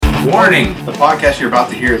Warning! The podcast you're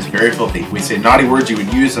about to hear is very filthy. We say naughty words you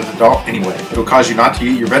would use as an adult anyway. It will cause you not to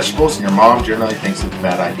eat your vegetables, and your mom generally thinks it's a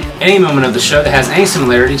bad idea. Any moment of the show that has any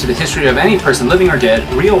similarity to the history of any person living or dead,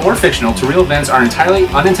 real or fictional, to real events are entirely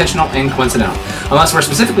unintentional and coincidental. Unless we're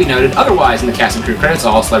specifically noted otherwise in the cast and crew credits,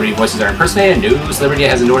 all celebrity voices are impersonated, and no celebrity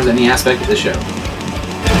has endorsed any aspect of the show.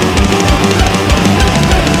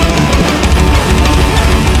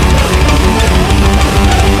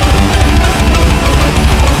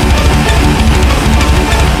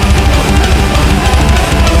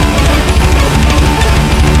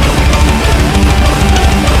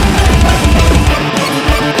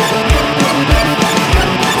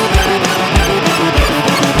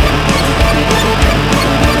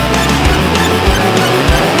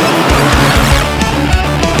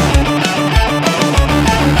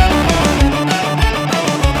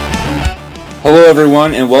 Hello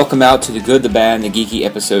everyone, and welcome out to The Good, the Bad, and the Geeky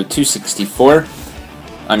episode 264.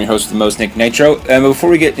 I'm your host with the most, Nick Nitro. And before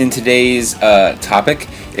we get in today's topic,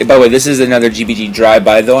 by the way, this is another GBG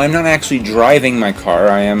drive-by, though I'm not actually driving my car.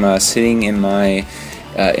 I am sitting in my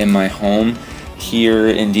home here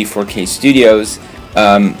in D4K Studios.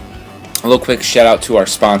 A little quick shout-out to our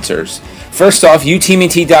sponsors. First off,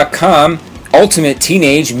 UTMT.com, Ultimate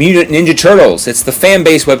Teenage Mutant Ninja Turtles. It's the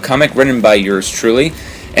fan-based webcomic written by yours truly,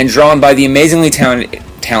 and drawn by the amazingly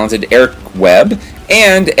talented Eric Webb,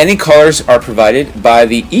 and any colors are provided by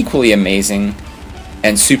the equally amazing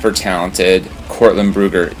and super talented Cortland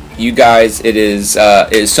Brugger. You guys, it is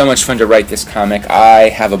so much fun to write this comic. I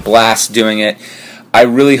have a blast doing it. I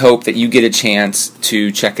really hope that you get a chance to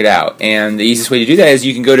check it out. And the easiest way to do that is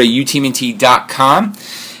you can go to utmnt.com.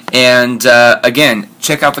 And again,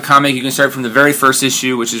 check out the comic. You can start from the very first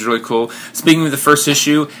issue, which is really cool. Speaking of the first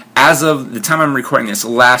issue, as of the time I'm recording this,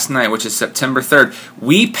 last night, which is September 3rd,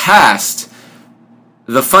 we passed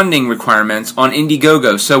the funding requirements on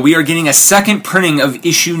Indiegogo. So we are getting a second printing of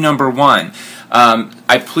issue number 1.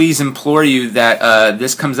 I please implore you that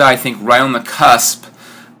this comes out, I think, right on the cusp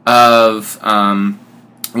of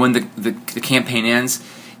when the campaign ends.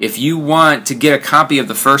 If you want to get a copy of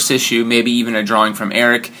the first issue, maybe even a drawing from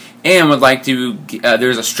Eric, and would like to,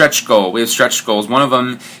 there's a stretch goal. We have stretch goals. One of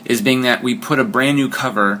them is being that we put a brand new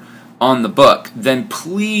cover on the book. Then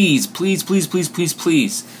please go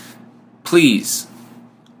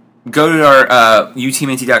to our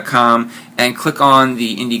utmnt.com and click on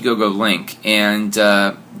the Indiegogo link and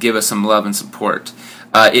give us some love and support.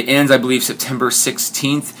 It ends, I believe, September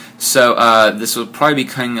 16th, so this will probably be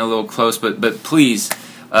cutting a little close, but please,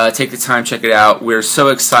 take the time, check it out. We're so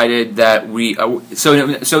excited that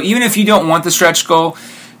so even if you don't want the stretch goal,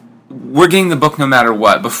 we're getting the book no matter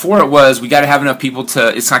what. Before it was, we got to have enough people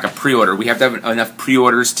to, it's like a pre-order. We have to have enough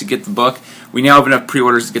pre-orders to get the book. We now have enough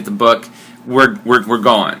pre-orders to get the book. We're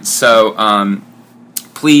going. So,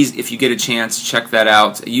 please, if you get a chance, check that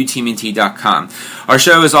out, utmnt.com. Our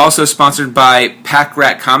show is also sponsored by Pack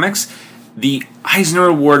Rat Comics, the Eisner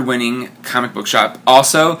Award-winning comic book shop.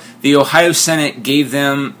 Also, the Ohio Senate gave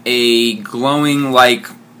them a glowing,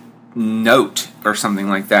 note or something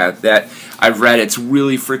like that I've read. It's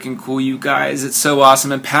really freaking cool, you guys. It's so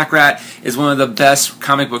awesome. And Pack Rat is one of the best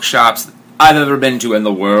comic book shops I've ever been to in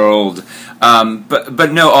the world.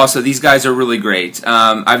 But no, also, these guys are really great.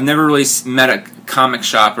 I've never really met a comic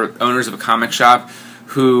shop or owners of a comic shop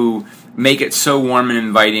who make it so warm and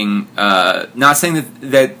inviting. Not saying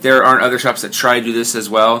that there aren't other shops that try to do this as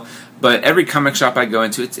well, but every comic shop I go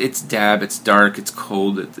into, it's dab, it's dark, it's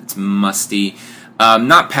cold, it's musty.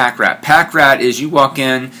 Not Pack Rat. Pack Rat is you walk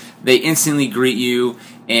in, they instantly greet you,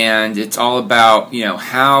 and it's all about,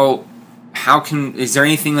 is there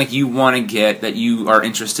anything you want to get that you are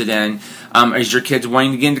interested in? Is your kids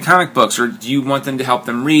wanting to get into comic books, or do you want them to help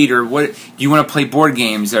them read, or what? Do you want to play board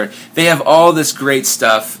games? Or they have all this great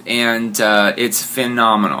stuff, and it's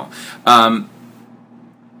phenomenal.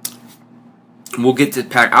 We'll get to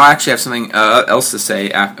Pack. I'll actually have something else to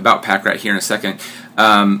say about Pack Rat here in a second,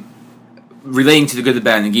 relating to the good, the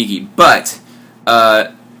bad, and the geeky. But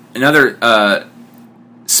another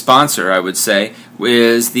sponsor, I would say,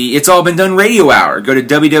 is the It's All Been Done Radio Hour. Go to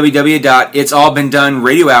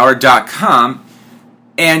www.itsallbeendoneradiohour.com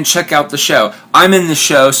and check out the show. I'm in the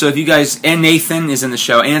show, so if you guys, and Nathan is in the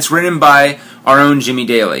show, and it's written by our own Jimmy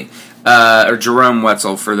Daly, or Jerome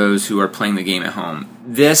Wetzel for those who are playing the game at home.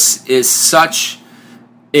 This is such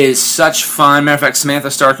fun. Matter of fact,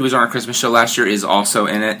 Samantha Stark, who was on our Christmas show last year, is also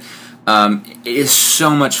in it. It is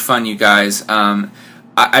so much fun, you guys.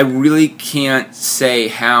 I really can't say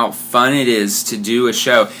how fun it is to do a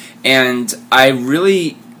show, and I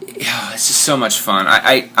really it's just so much fun.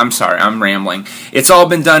 I'm sorry, I'm rambling. It's all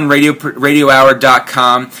been done,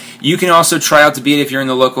 radiohour.com. You can also try out to be it if you're in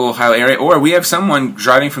the local Ohio area, or we have someone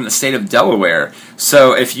driving from the state of Delaware.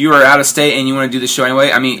 So if you are out of state and you want to do the show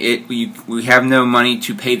anyway, I mean, we have no money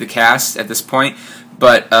to pay the cast at this point,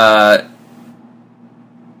 but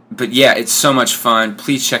yeah, it's so much fun.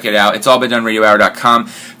 Please check it out. It's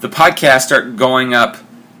allbutdoneradiohour.com. The podcasts start going up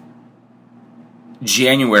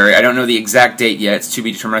January. I don't know the exact date yet. It's to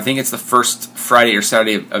be determined. I think it's the first Friday or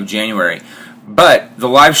Saturday of January. But the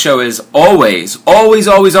live show is always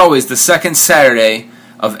the second Saturday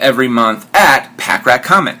of every month at Pack Rat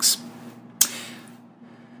Comics.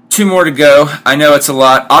 2 more to go. I know it's a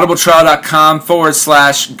lot.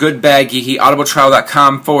 audibletrial.com/goodbadgeeky.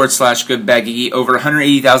 audibletrial.com/goodbadgeeky. Over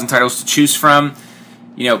 180,000 titles to choose from.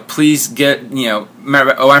 Please get, in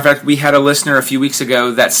fact, we had a listener a few weeks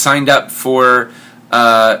ago that signed up for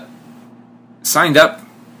the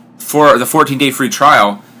 14-day free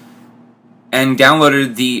trial and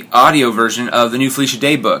downloaded the audio version of the new Felicia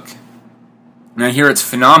Day book. And I hear it's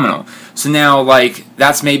phenomenal. So now,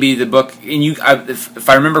 that's maybe the book, and if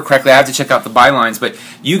I remember correctly, I have to check out the bylines, but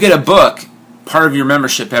you get a book, part of your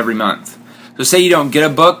membership every month. So say you don't get a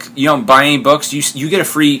book, you don't buy any books, you get a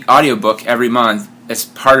free audiobook every month as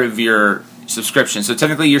part of your subscription. So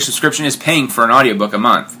technically your subscription is paying for an audiobook a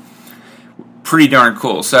month. Pretty darn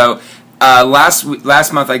cool. So last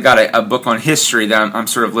month I got a book on history that I'm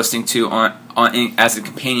sort of listening to on as a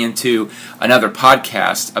companion to another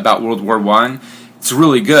podcast about World War I. It's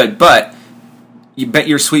really good, but you bet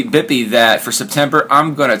your sweet bippy that for September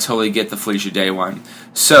I'm going to totally get the Felicia Day one.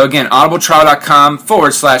 So again,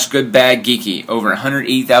 audibletrial.com/goodbadgeeky. Over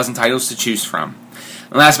 180,000 titles to choose from.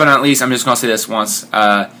 And last but not least, I'm just going to say this once.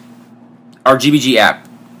 Our GBG app.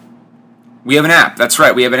 We have an app. That's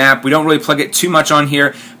right. We have an app. We don't really plug it too much on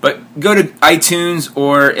here, but go to iTunes,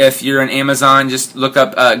 or if you're on Amazon, just look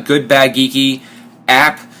up Good Bad Geeky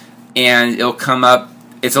app, and it'll come up.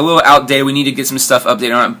 It's a little outdated. We need to get some stuff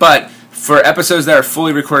updated on it. But for episodes that are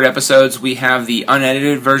fully recorded episodes, we have the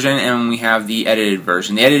unedited version and we have the edited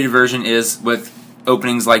version. The edited version is with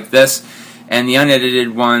openings like this, and the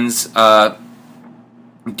unedited ones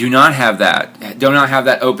do not have that. Do not have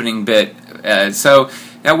that opening bit. So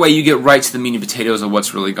that way you get right to the meat and potatoes of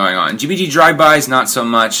what's really going on. GBG drive-bys, not so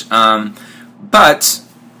much. But,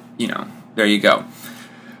 there you go.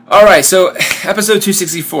 Alright, so episode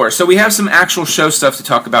 264. So we have some actual show stuff to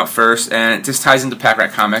talk about first, and it just ties into Pack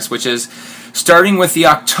Rat Comics, which is starting with the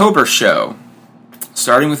October show.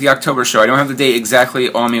 I don't have the date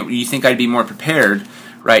exactly on me. You think I'd be more prepared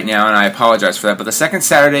right now, and I apologize for that. But the second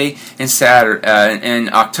Saturday in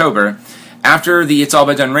October, after the It's All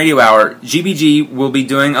But Done Radio Hour, GBG will be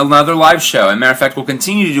doing another live show. As a matter of fact, we'll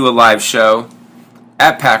continue to do a live show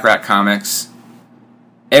at Pack Rat Comics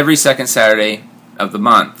every second Saturday of the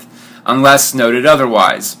month, unless noted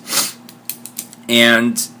otherwise.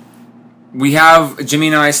 And Jimmy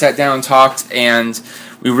and I sat down and talked, and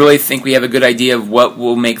we really think we have a good idea of what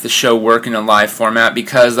will make the show work in a live format,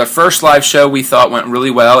 because the first live show we thought went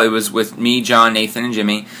really well. It was with me, John, Nathan, and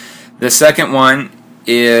Jimmy. The second one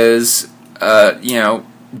is,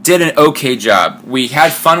 did an okay job. We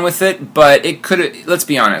had fun with it, but it could have, let's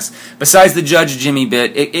be honest, besides the Judge Jimmy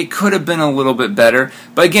bit, it could have been a little bit better.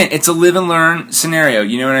 But again, it's a live and learn scenario,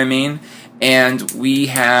 you know what I mean? And we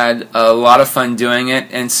had a lot of fun doing it,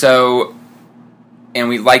 and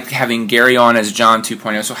we liked having Gary on as John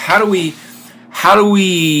 2.0. So how do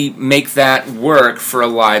we make that work for a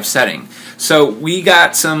live setting? So we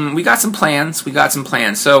got some plans.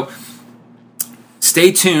 So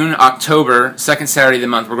stay tuned. October, second Saturday of the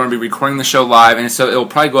month, we're going to be recording the show live, and so it'll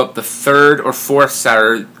probably go up the third or fourth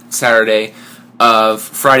Saturday of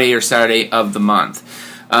Friday or Saturday of the month.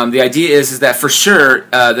 The idea is that for sure,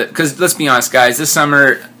 because let's be honest, guys, this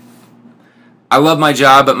summer I love my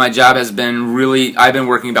job, but my job has been I've been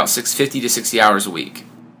working about 50 to 60 hours a week.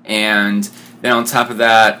 And then on top of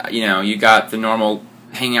that, you got the normal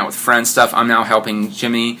hanging out with friends stuff. I'm now helping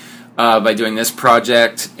Jimmy by doing this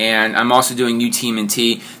project, and I'm also doing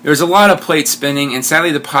UTMNT. There's a lot of plates spinning, and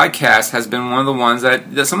sadly the podcast has been one of the ones that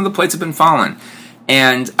some of the plates have been falling.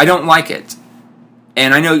 And I don't like it.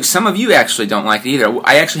 And I know some of you actually don't like it either.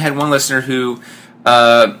 I actually had one listener who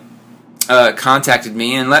contacted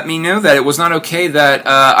me and let me know that it was not okay that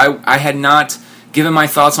I had not given my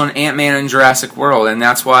thoughts on Ant-Man and Jurassic World, and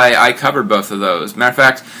that's why I covered both of those. Matter of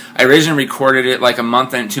fact, I originally recorded it like a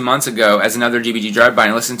month and 2 months ago as another GBG drive-by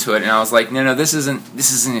and listened to it, and I was like, no, this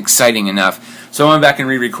isn't exciting enough. So I went back and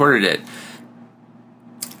re-recorded it.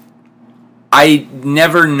 I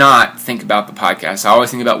never not think about the podcast. I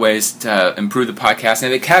always think about ways to improve the podcast,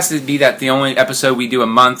 and if it has to be that the only episode we do a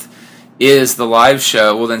month is the live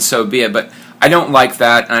show, well then so be it. But I don't like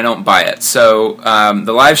that, and I don't buy it. So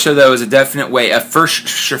the live show, though, is a definite way,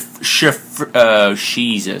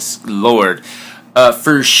 Jesus Lord,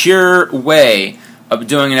 for sure way of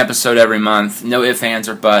doing an episode every month. No ifs, ands,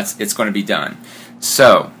 or buts. It's going to be done.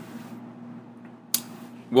 So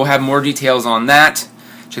we'll have more details on that.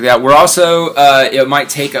 Check it out. We're also, it might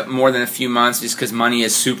take up more than a few months just because money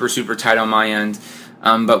is super, super tight on my end.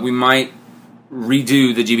 But we might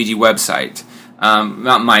redo the GBG website.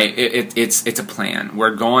 It's a plan.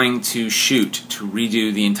 We're going to shoot to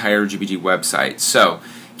redo the entire GBG website. So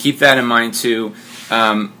keep that in mind too.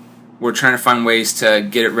 We're trying to find ways to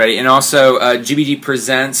get it ready. And also, GBG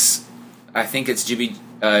Presents, I think it's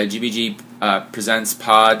GBG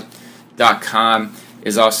PresentsPod.com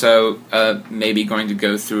is also maybe going to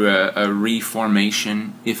go through a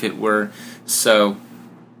reformation, if it were. So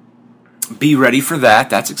be ready for that.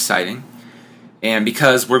 That's exciting. And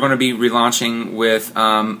because we're going to be relaunching with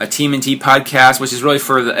a TMNT podcast, which is really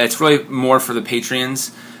it's really more for the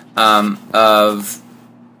patrons of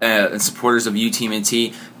and supporters of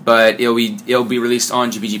UTMNT, but it'll be released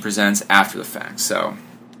on GBG Presents after the fact. So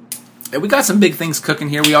we got some big things cooking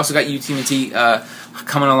here. We also got UTMNT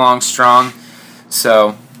coming along strong.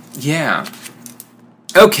 So yeah.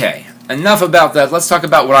 Okay. Enough about that. Let's talk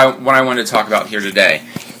about what I wanted to talk about here today.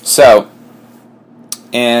 So.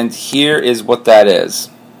 And here is what that is.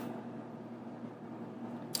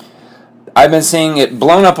 I've been seeing it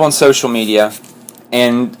blown up on social media,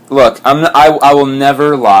 and look, I will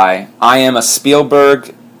never lie. I am a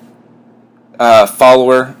Spielberg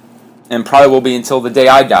follower, and probably will be until the day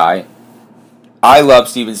I die. I love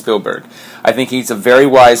Steven Spielberg. I think he's a very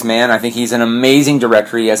wise man. I think he's an amazing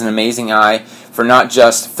director. He has an amazing eye for not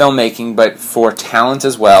just filmmaking, but for talent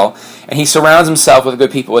as well. And he surrounds himself with good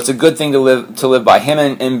people. It's a good thing to live by. Him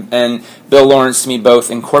and Bill Lawrence, to me, both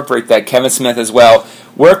incorporate that. Kevin Smith as well.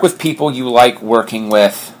 Work with people you like working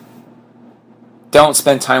with. Don't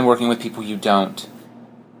spend time working with people you don't.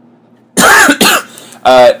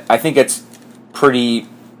 I think it's pretty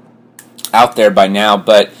out there by now,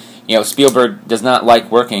 but Spielberg does not like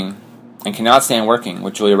working and cannot stand working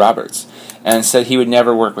with Julia Roberts, and said he would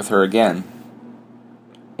never work with her again.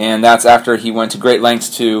 And that's after he went to great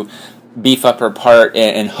lengths to beef up her part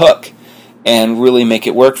and Hook and really make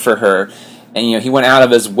it work for her. And he went out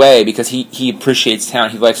of his way because he appreciates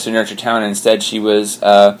talent. He likes to nurture talent. And instead, she was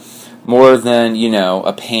more than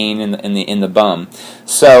a pain in the bum.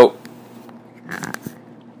 So.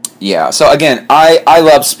 Yeah, so again, I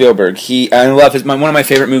love Spielberg. I love one of my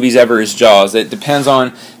favorite movies ever is Jaws. It depends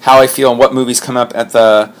on how I feel and what movies come up at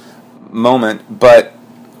the moment, but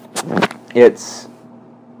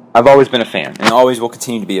I've always been a fan, and always will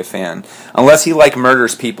continue to be a fan. Unless he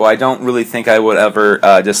murders people, I don't really think I would ever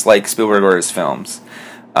dislike Spielberg or his films.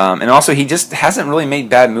 And also, he just hasn't really made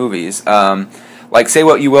bad movies. Say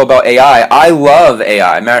what you will about AI. I love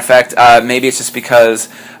AI. Matter of fact, maybe it's just because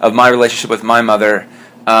of my relationship with my mother,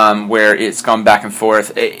 where it's gone back and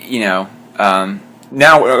forth.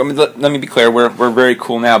 Now, let me be clear, we're very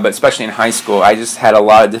cool now, but especially in high school, I just had a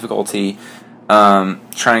lot of difficulty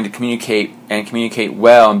trying to communicate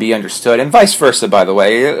well and be understood, and vice versa, by the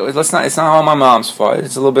way. It's not all my mom's fault.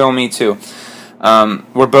 It's a little bit on me too.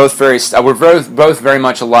 We're both very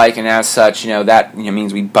much alike, and as such, that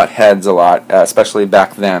means we butt heads a lot, especially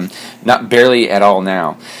back then. Not barely at all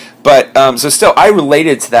now. But, so still, I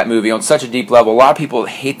related to that movie on such a deep level. A lot of people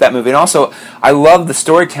hate that movie. And also, I love the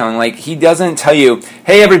storytelling. He doesn't tell you,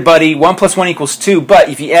 hey, everybody, 1 + 1 = 2, but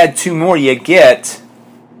if you add 2 more, you get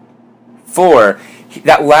 4.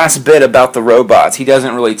 That last bit about the robots, he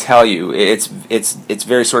doesn't really tell you. It's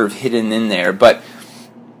very sort of hidden in there. But,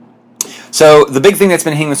 so, the big thing that's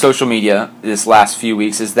been hitting the social media this last few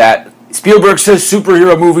weeks is that Spielberg says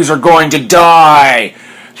superhero movies are going to die.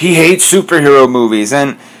 He hates superhero movies.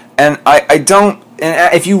 And I don't,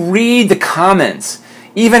 and if you read the comments,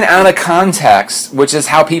 even out of context, which is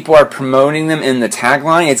how people are promoting them in the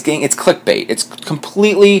tagline, it's clickbait. It's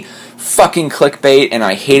completely fucking clickbait, and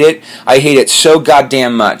I hate it. I hate it so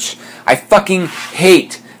goddamn much. I fucking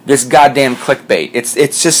hate this goddamn clickbait.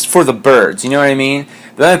 It's just for the birds, you know what I mean?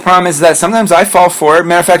 The only problem is that sometimes I fall for it.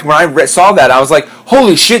 Matter of fact, when I saw that, I was like,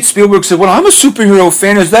 holy shit, Spielberg said, well, I'm a superhero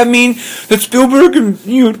fan. Does that mean that Spielberg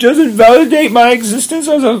doesn't validate my existence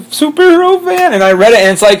as a superhero fan? And I read it,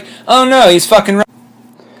 and it's like, oh no, he's fucking right.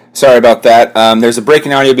 Sorry about that. There's a break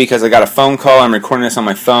in audio because I got a phone call. I'm recording this on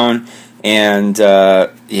my phone. And,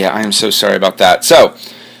 yeah, I am so sorry about that. So,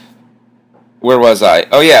 where was I?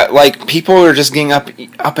 Oh yeah, people are just getting up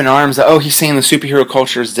in arms that, oh, he's saying the superhero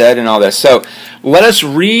culture is dead and all this. So let us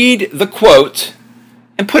read the quote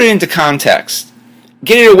and put it into context.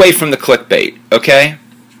 Get it away from the clickbait, okay?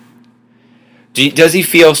 Does he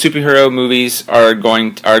feel superhero movies are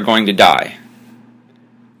going to die?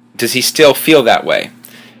 Does he still feel that way?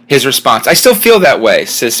 His response, I still feel that way,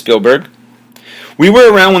 says Spielberg. We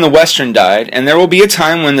were around when the Western died, and there will be a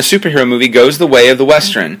time when the superhero movie goes the way of the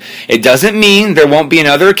Western. It doesn't mean there won't be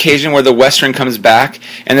another occasion where the Western comes back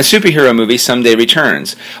and the superhero movie someday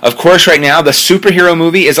returns. Of course, right now, the superhero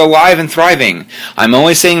movie is alive and thriving. I'm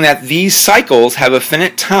only saying that these cycles have a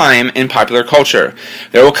finite time in popular culture.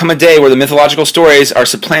 There will come a day where the mythological stories are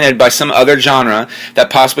supplanted by some other genre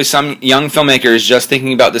that possibly some young filmmaker is just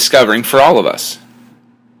thinking about discovering for all of us.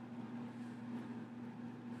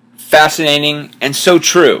 Fascinating and so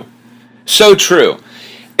true. So true.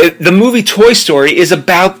 The movie Toy Story is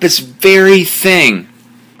about this very thing.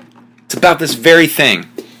 It's about this very thing.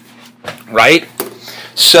 Right?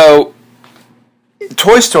 So,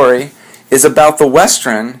 Toy Story is about the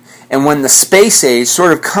Western and when the space age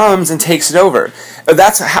sort of comes and takes it over.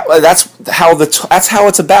 That's how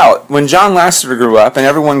it's about. When John Lasseter grew up and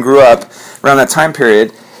everyone grew up around that time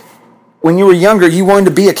period, when you were younger, you wanted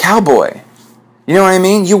to be a cowboy. You know what I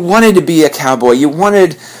mean? You wanted to be a cowboy. You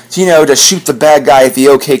wanted, to shoot the bad guy at the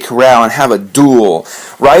OK Corral and have a duel,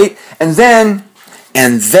 right? And then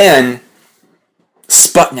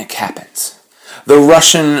Sputnik happens. The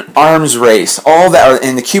Russian arms race, all that,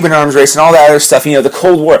 and the Cuban arms race, and all that other stuff. The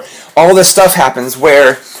Cold War. All this stuff happens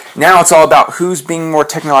where now it's all about who's being more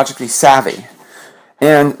technologically savvy.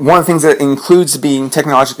 And one of the things that includes being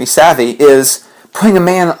technologically savvy is putting a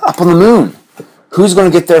man up on the moon. Who's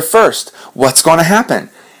going to get there first? What's going to happen?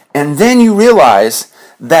 And then you realize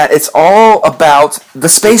that it's all about the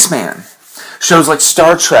spaceman. Shows like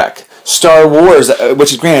Star Trek, Star Wars,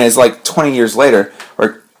 which is granted is like 20 years later,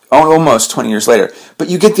 or almost 20 years later. But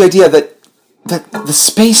you get the idea that the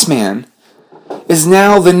spaceman is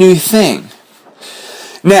now the new thing.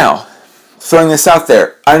 Now, throwing this out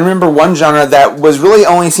there, I remember one genre that was really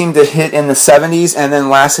only seemed to hit in the 70s and then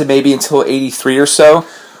lasted maybe until 83 or so,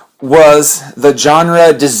 was the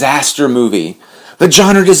genre disaster movie. The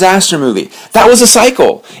genre disaster movie. That was a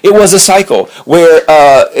cycle. It was a cycle where,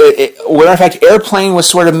 in fact, Airplane was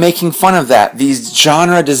sort of making fun of that, these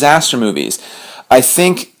genre disaster movies. I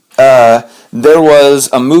think there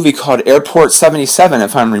was a movie called Airport 77,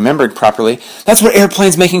 if I'm remembered properly. That's what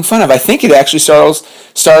Airplane's making fun of. I think it actually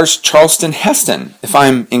stars Charleston Heston, if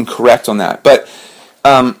I'm incorrect on that. But,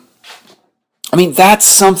 that's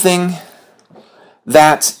something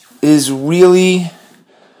that is really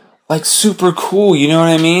super cool, you know what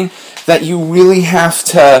I mean? That you really have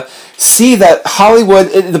to see that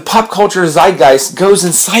Hollywood, the pop culture zeitgeist goes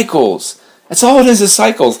in cycles. That's all it is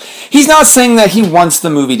cycles. He's not saying that he wants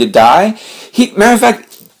the movie to die. Matter of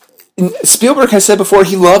fact, Spielberg has said before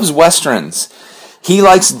he loves Westerns. He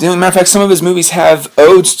likes doing, matter of fact, some of his movies have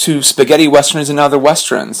odes to spaghetti Westerns and other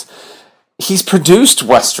Westerns. He's produced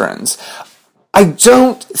Westerns. I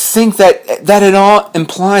don't think that at all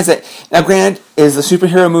implies that... Now, granted, is the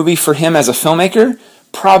superhero movie for him as a filmmaker?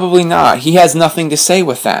 Probably not. He has nothing to say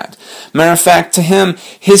with that. Matter of fact, to him,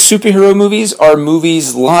 his superhero movies are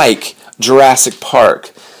movies like Jurassic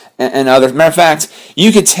Park and other... Matter of fact,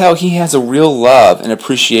 you could tell he has a real love and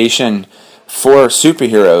appreciation for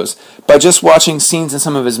superheroes by just watching scenes in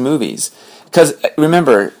some of his movies. Because,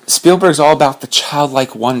 remember, Spielberg's all about the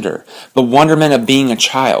childlike wonder, the wonderment of being a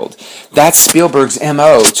child. That's Spielberg's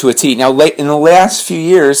M.O. to a T. Now, in the last few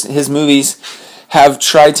years, his movies have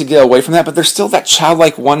tried to get away from that, but there's still that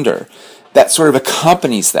childlike wonder that sort of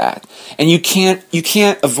accompanies that. And you can't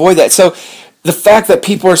avoid that. So, the fact that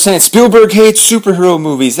people are saying Spielberg hates superhero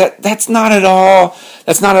movies, that's not at all,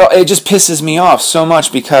 it just pisses me off so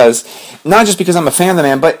much because, not just because I'm a fan of the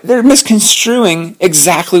man, but they're misconstruing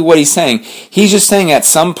exactly what he's saying. He's just saying at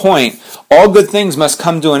some point, all good things must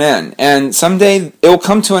come to an end, and someday it will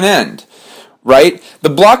come to an end, right? The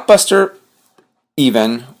blockbuster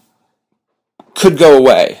even could go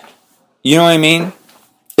away. You know what I mean?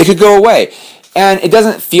 It could go away. And it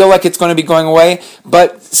doesn't feel like it's going to be going away,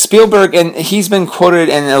 but Spielberg, and he's been quoted,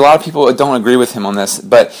 and a lot of people don't agree with him on this,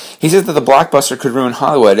 but he says that the blockbuster could ruin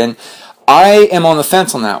Hollywood, and I am on the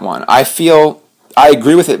fence on that one. I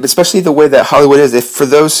agree with it, especially the way that Hollywood is. For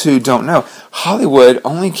those who don't know, Hollywood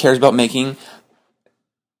only cares about making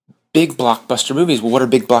big blockbuster movies. Well, what are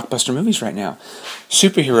big blockbuster movies right now?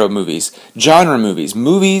 Superhero movies, genre movies,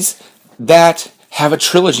 movies that have a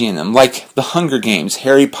trilogy in them, like The Hunger Games,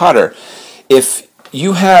 Harry Potter. If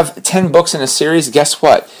you have 10 books in a series, guess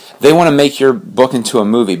what? They want to make your book into a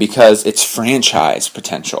movie because it's franchise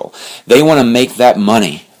potential. They want to make that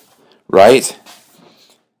money, right?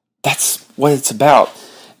 That's what it's about.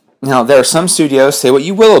 Now, there are some studios, say what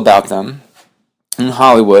you will about them, in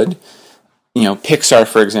Hollywood, Pixar,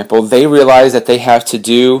 for example, they realize that they have to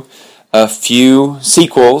do a few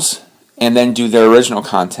sequels and then do their original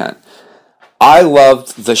content. I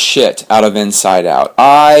loved the shit out of Inside Out.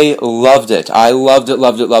 I loved it. I loved it,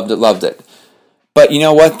 loved it, loved it, loved it. But you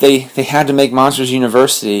know what? They had to make Monsters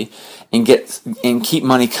University and keep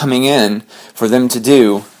money coming in for them to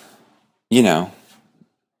do,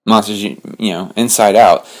 Monsters, Inside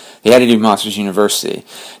Out. They had to do Monsters University.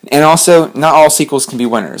 And also, not all sequels can be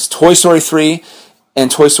winners. Toy Story 3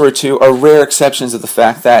 and Toy Story 2 are rare exceptions of the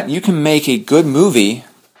fact that you can make a good movie,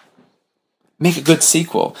 make a good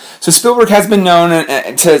sequel. So Spielberg has been known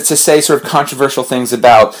to say sort of controversial things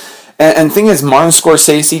about, and the thing is, Martin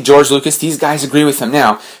Scorsese, George Lucas, these guys agree with him.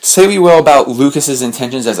 Now, say we will about Lucas's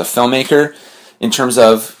intentions as a filmmaker in terms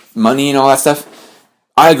of money and all that stuff.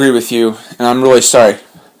 I agree with you, and I'm really sorry.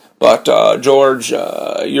 But, George,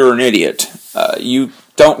 you're an idiot. You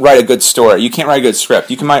don't write a good story. You can't write a good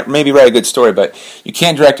script. You can maybe write a good story, but you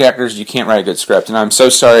can't direct actors, you can't write a good script. And I'm so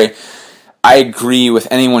sorry. I agree with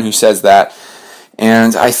anyone who says that.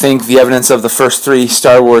 And I think the evidence of the first 3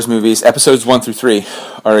 Star Wars movies, episodes 1 through 3,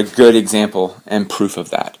 are a good example and proof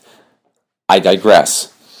of that. I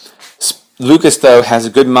digress. Lucas, though, has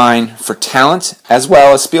a good mind for talent, as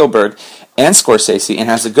well as Spielberg and Scorsese, and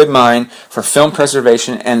has a good mind for film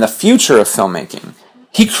preservation and the future of filmmaking.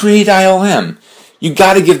 He created ILM. You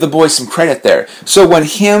got to give the boy some credit there. So when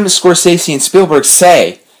him, Scorsese, and Spielberg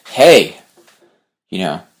say, hey,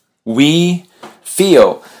 we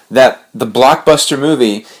feel that the blockbuster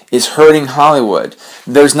movie is hurting Hollywood.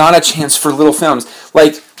 There's not a chance for little films.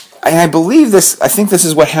 And I believe this, I think this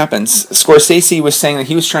is what happens. Scorsese was saying that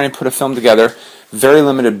he was trying to put a film together, very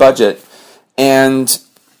limited budget, and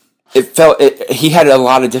he had a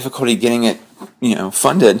lot of difficulty getting it,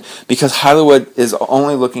 funded, because Hollywood is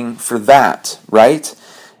only looking for that, right?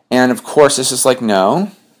 And of course, it's just like,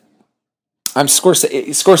 no, I'm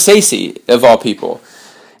Scorsese, of all people.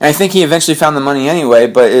 And I think he eventually found the money anyway,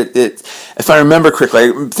 but if I remember correctly,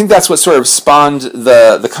 I think that's what sort of spawned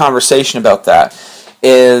the conversation about that,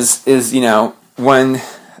 is when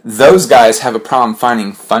those guys have a problem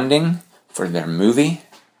finding funding for their movie,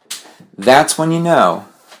 that's when you know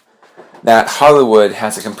that Hollywood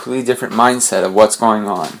has a completely different mindset of what's going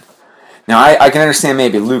on. Now, I can understand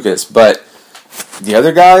maybe Lucas, but the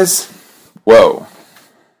other guys, whoa.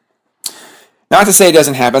 Not to say it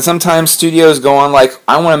doesn't happen. Sometimes studios go on like,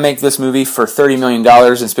 I want to make this movie for $30 million,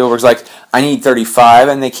 and Spielberg's like, I need 35,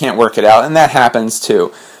 and they can't work it out, and that happens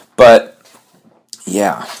too. But,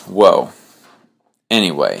 yeah, whoa.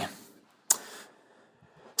 Anyway.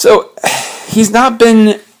 So, he's not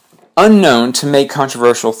been unknown to make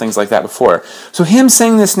controversial things like that before. So him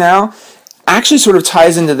saying this now actually sort of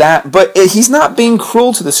ties into that, but he's not being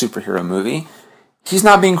cruel to the superhero movie. He's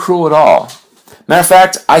not being cruel at all. Matter of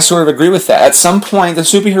fact, I sort of agree with that. At some point, the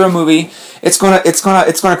superhero movie, it's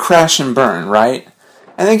gonna crash and burn, right?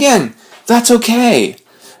 And again, that's okay.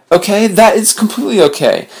 Okay, that is completely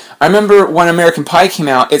okay. I remember when American Pie came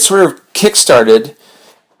out, it sort of kickstarted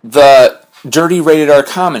the dirty rated R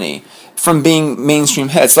comedy from being mainstream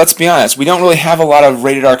hits. Let's be honest, we don't really have a lot of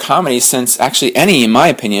rated R comedies since, actually any, in my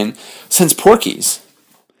opinion, since Porky's.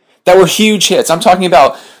 That were huge hits. I'm talking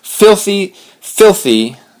about filthy,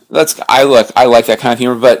 I like that kind of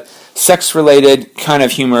humor, but sex-related kind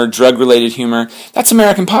of humor, drug-related humor, that's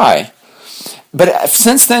American Pie. But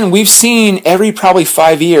since then, we've seen every probably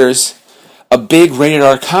 5 years a big rated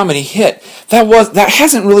R comedy hit. That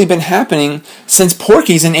hasn't really been happening since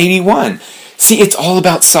Porky's in '81. See, it's all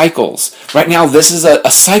about cycles. Right now, this is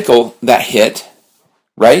a cycle that hit,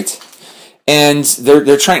 right? And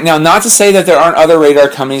they're trying now. Not to say that there aren't other rated R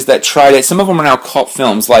companies that tried it. Some of them are now cult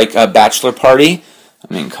films, like Bachelor Party.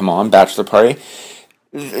 I mean, come on, Bachelor Party.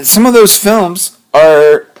 Some of those films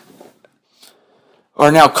are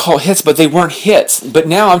now cult hits, but they weren't hits. But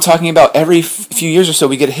now I'm talking about every few years or so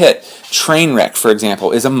we get a hit. Trainwreck, for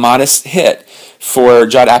example, is a modest hit for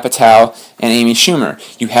Judd Apatow and Amy Schumer.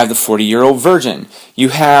 You have The 40-Year-Old Virgin. You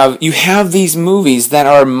have these movies that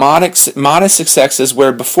are modest successes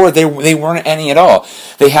where before they weren't any at all.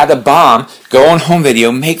 They had to bomb, go on home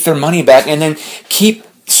video, make their money back, and then keep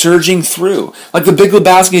surging through. Like The Big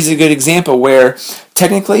Lebowski is a good example where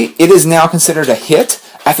technically it is now considered a hit.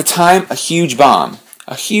 At the time, a huge bomb.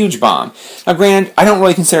 A huge bomb. Now, granted, I don't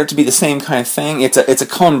really consider it to be the same kind of thing. It's a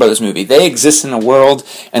Coen Brothers movie. They exist in a world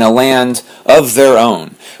and a land of their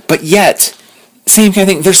own. But yet, same kind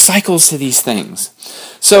of thing. There's cycles to these things.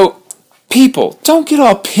 So, people, don't get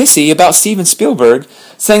all pissy about Steven Spielberg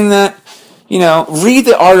saying that, read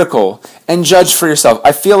the article and judge for yourself.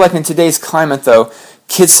 I feel like in today's climate, though,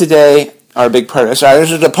 kids today are a big part of it. Sorry,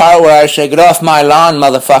 this is the part where I say, get off my lawn,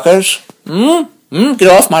 motherfuckers.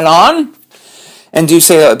 Get off my lawn. And do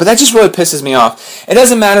say that. But that just really pisses me off. It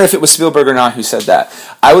doesn't matter if it was Spielberg or not who said that.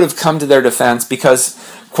 I would have come to their defense because,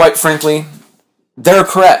 quite frankly, they're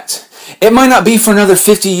correct. It might not be for another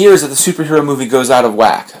 50 years that the superhero movie goes out of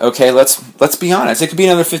whack. Okay, let's be honest. It could be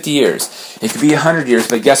another 50 years. It could be 100 years.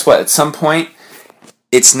 But guess what? At some point,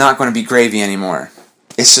 it's not going to be gravy anymore.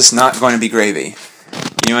 It's just not going to be gravy.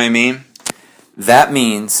 You know what I mean? That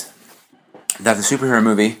means that the superhero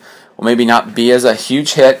movie will maybe not be as a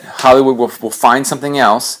huge hit. Hollywood will find something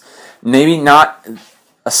else. Maybe not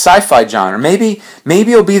a sci-fi genre. Maybe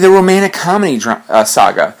it'll be the romantic comedy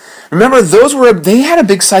saga. Remember, they had a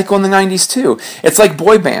big cycle in the 90s too. It's like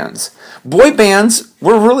boy bands. Boy bands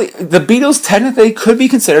were really, the Beatles technically could be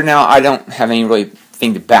considered, now I don't have any really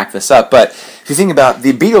thing to back this up, but if you think about it,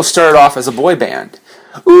 the Beatles started off as a boy band.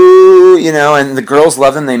 Ooh, and the girls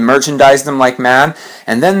loved them, they merchandised them like mad,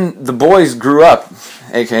 and then the boys grew up,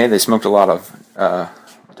 aka they smoked a lot of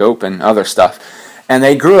dope and other stuff, and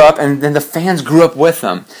they grew up, and then the fans grew up with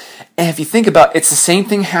them. And if you think about it, it's the same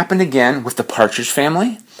thing happened again with the Partridge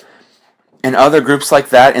Family and other groups like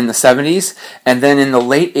that in the 70s, and then in the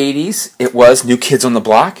late 80s, it was New Kids on the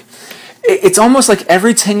Block. It's almost like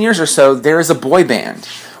every 10 years or so, there is a boy band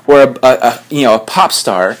or a pop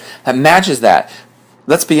star that matches that.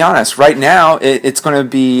 Let's be honest. Right now, it's going to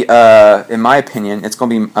be, in my opinion, it's going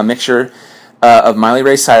to be a mixture of Miley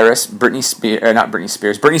Ray Cyrus, Britney Spears, not Britney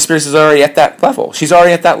Spears. Britney Spears is already at that level. She's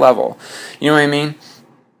already at that level. You know what I mean?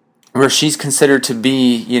 Where she's considered to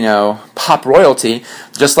be, pop royalty,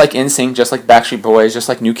 just like NSYNC, just like Backstreet Boys, just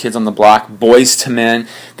like New Kids on the Block, Boyz II Men.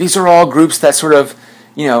 These are all groups that sort of,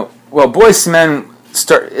 Boyz II Men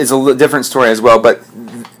is a different story as well, but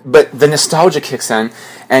the nostalgia kicks in,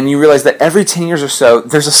 and you realize that every 10 years or so,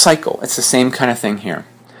 there's a cycle. It's the same kind of thing here.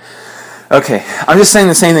 Okay, I'm just saying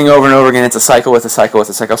the same thing over and over again. It's a cycle with a cycle with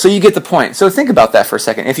a cycle. So you get the point. So think about that for a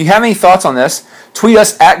second. If you have any thoughts on this, tweet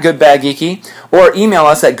us at GoodBadGeeky or email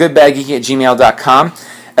us at goodbadgeeky@gmail.com.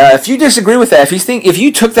 If you disagree with that, if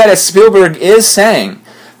you took that as Spielberg is saying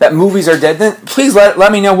that movies are dead, then please let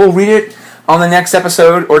me know. We'll read it on the next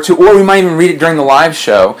episode or two, or we might even read it during the live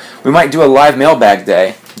show. We might do a live mailbag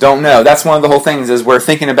day. Don't know. That's one of the whole things is we're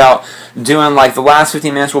thinking about doing like the last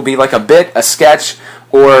 15 minutes will be like a bit, a sketch,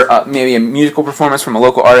 or maybe a musical performance from a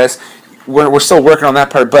local artist. We're still working on that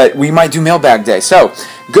part, but we might do mailbag day. So,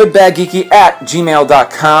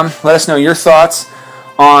 goodbadgeeky@gmail.com. Let us know your thoughts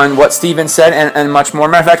on what Steven said and much more.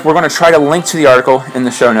 Matter of fact, we're going to try to link to the article in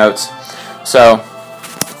the show notes. So,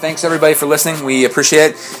 thanks everybody for listening. We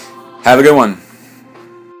appreciate it. Have a good one.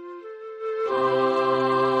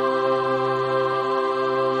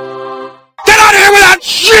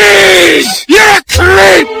 Jeez! You're a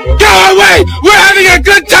creep! Go away! We're having a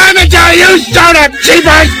good time until you start up,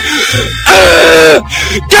 cheapers!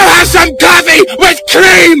 Go have some coffee with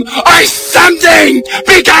cream or something!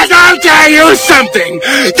 Because I'll tell you something!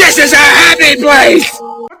 This is a happy place!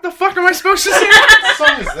 What the fuck am I supposed to say? What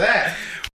song is that?